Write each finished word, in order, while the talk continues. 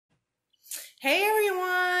Hey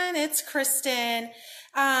everyone, it's Kristen.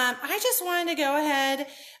 I just wanted to go ahead.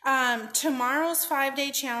 Tomorrow's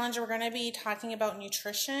 5-day challenge, we're going to be talking about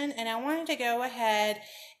nutrition, and I wanted to go ahead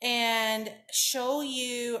and show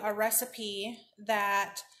you a recipe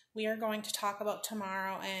that we are going to talk about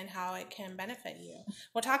tomorrow and how it can benefit you.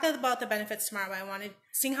 We'll talk about the benefits tomorrow, but I want to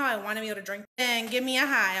see how I want to be able to drink and give me a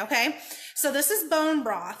high, okay? So this is bone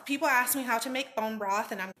broth. People ask me how to make bone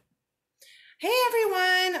broth, and Hey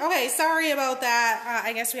everyone! Okay, sorry about that.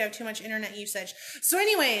 I guess we have too much internet usage. So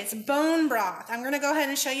anyways, bone broth. I'm going to go ahead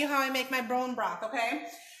and show you how I make my bone broth, okay?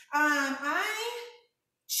 I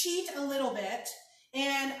cheat a little bit,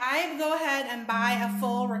 and I go ahead and buy a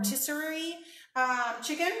full rotisserie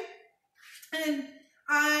chicken, and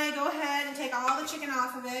I go ahead and take all the chicken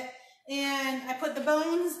off of it, and I put the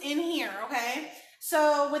bones in here, okay?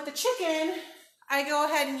 So with the chicken, I go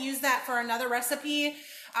ahead and use that for another recipe.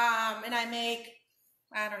 And I make,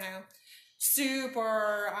 I don't know, soup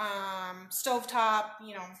or stovetop,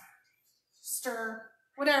 stir,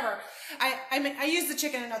 whatever. I use the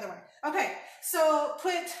chicken another way. Okay, so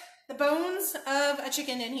put the bones of a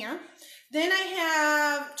chicken in here. Then I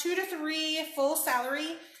have 2 to 3 full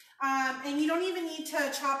celery, and you don't even need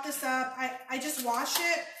to chop this up. I just wash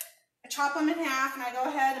it, I chop them in half, and I go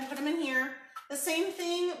ahead and put them in here. The same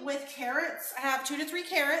thing with carrots. I have 2 to 3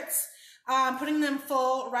 carrots. Putting them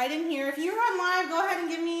full right in here. If you're on live, go ahead and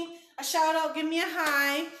give me a shout out, give me a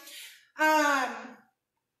hi.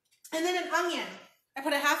 And then an onion. I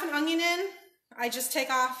put a half an onion in. I just take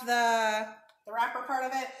off the wrapper part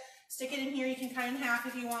of it, stick it in here. You can cut it in half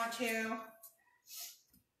if you want to.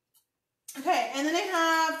 Okay, and then I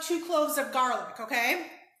have 2 cloves of garlic, okay?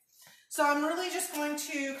 So I'm really just going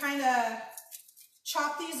to kind of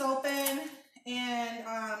chop these open and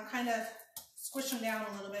kind of squish them down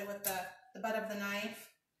a little bit with the butt of the knife.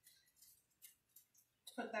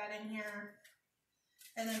 Put that in here.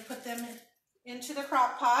 And then put them into the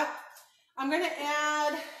crock pot. I'm going to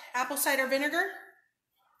add apple cider vinegar.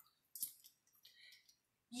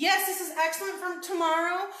 Yes, this is excellent for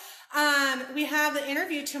tomorrow. We have the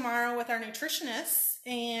interview tomorrow with our nutritionist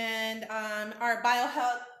and our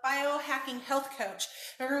biohacking health coach.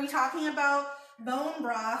 We're going to be talking about bone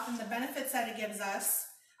broth and the benefits that it gives us.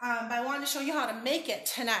 But I wanted to show you how to make it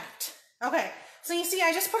tonight. Okay, so you see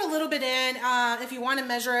I just put a little bit in. If you want to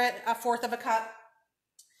measure it, 1/4 of a cup.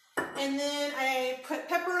 And then I put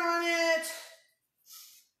pepper on it.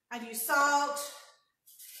 I do salt.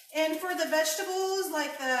 And for the vegetables,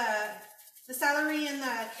 like the celery and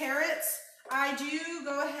the carrots, I do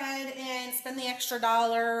go ahead and spend the extra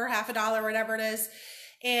 $1, half a dollar, whatever it is,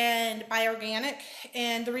 and buy organic.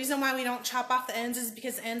 And the reason why we don't chop off the ends is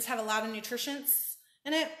because the ends have a lot of nutrients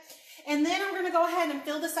in it. And then I'm going to go ahead and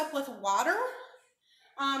fill this up with water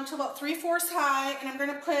to about 3/4 high, and I'm going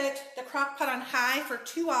to put the crock pot on high for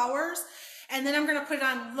 2 hours, and then I'm going to put it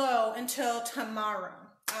on low until tomorrow.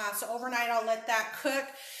 So overnight I'll let that cook,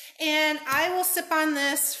 and I will sip on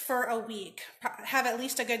this for a week. Have at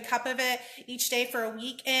least a good cup of it each day for a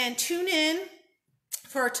week, and tune in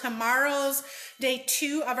for tomorrow's day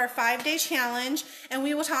 2 of our 5-day challenge, and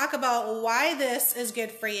we will talk about why this is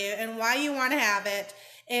good for you and why you want to have it.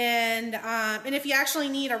 And if you actually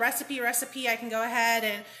need a recipe, I can go ahead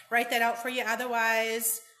and write that out for you.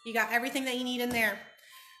 Otherwise, you got everything that you need in there.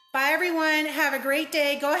 Bye everyone. Have a great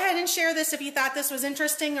day. Go ahead and share this if you thought this was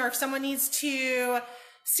interesting, or if someone needs to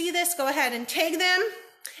see this, go ahead and tag them.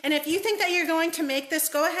 And if you think that you're going to make this,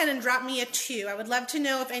 go ahead and drop me a 2. I would love to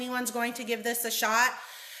know if anyone's going to give this a shot.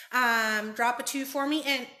 Drop a 2 for me.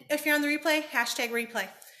 And if you're on the replay, #replay.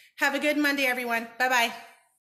 Have a good Monday, everyone. Bye-bye.